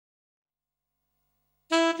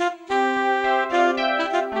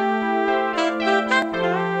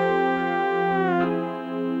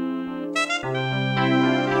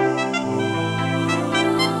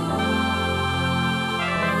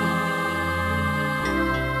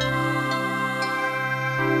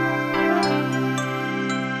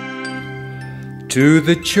To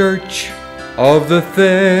the church of the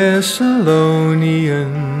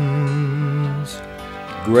Thessalonians,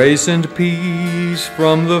 grace and peace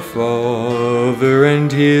from the Father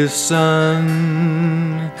and His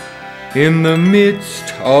Son. In the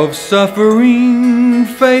midst of suffering,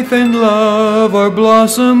 faith and love are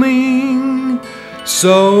blossoming.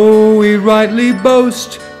 So we rightly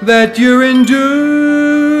boast that you're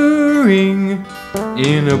enduring.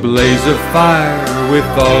 In a blaze of fire with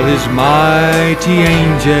all His mighty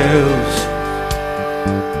angels,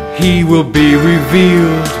 He will be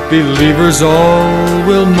revealed, believers all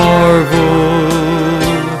will marvel.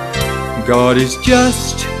 God is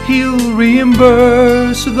just, He'll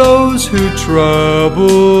reimburse those who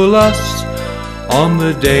trouble us on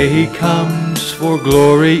the day He comes for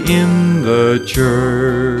glory in the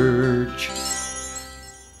church.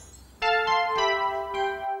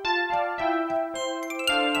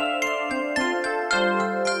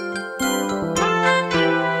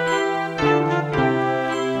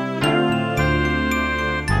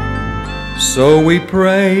 So we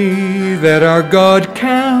pray that our God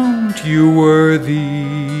count you worthy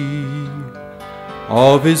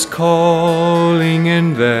of His calling,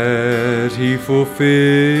 and that He fulfill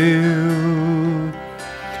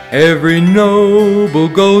every noble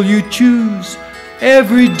goal you choose,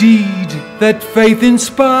 every deed that faith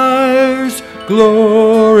inspires,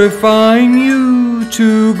 glorifying you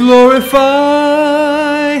to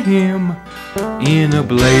glorify Him. In a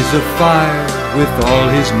blaze of fire with all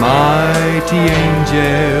His mighty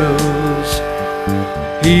angels,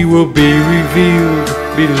 He will be revealed,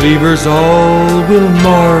 believers all will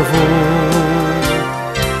marvel.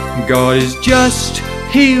 God is just,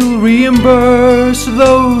 He'll reimburse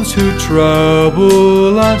those who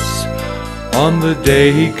trouble us on the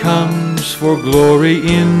day He comes for glory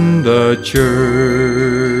in the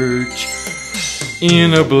church.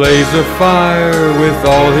 In a blaze of fire with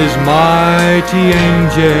all His mighty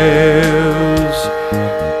angels,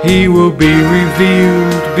 He will be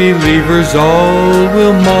revealed, believers all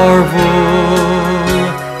will marvel.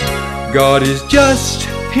 God is just,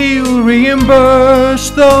 He'll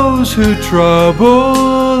reimburse those who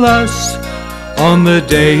trouble us on the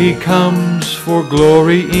day He comes for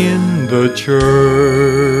glory in the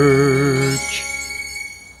church.